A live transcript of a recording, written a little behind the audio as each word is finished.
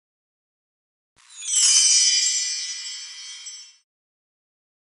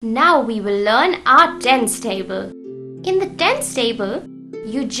Now we will learn our tens table. In the tens table,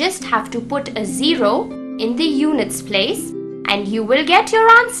 you just have to put a 0 in the units place and you will get your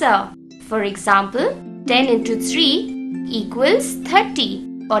answer. For example, 10 into 3 equals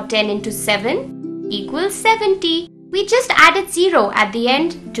 30 or 10 into 7 equals 70. We just added 0 at the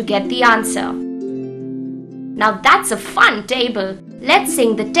end to get the answer. Now that's a fun table. Let's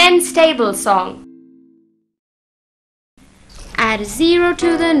sing the tens table song. Add a 0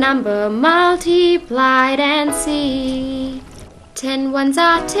 to the number multiplied and see. 10 ones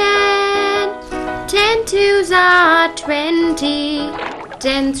are 10, 10 twos are 20,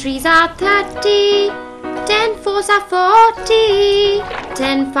 10 threes are 30, 10 fours are 40,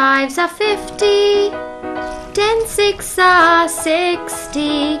 10 fives are 50, 10 sixes are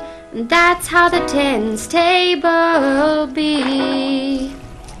 60. That's how the tens table be.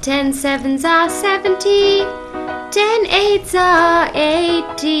 10 sevens are 70, 10 eights are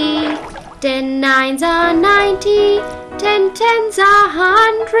 80, 10 nines are 90, 10 tens are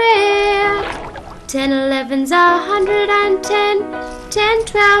 100, 10 elevens are 110, 10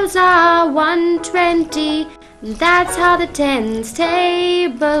 twelves are 120. That's how the tens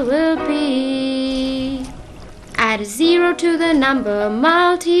table will be. Add a 0 to the number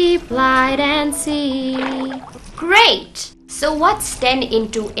multiplied and see. Great! So what's 10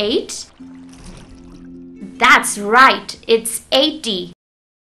 into 8? That's right, it's 80.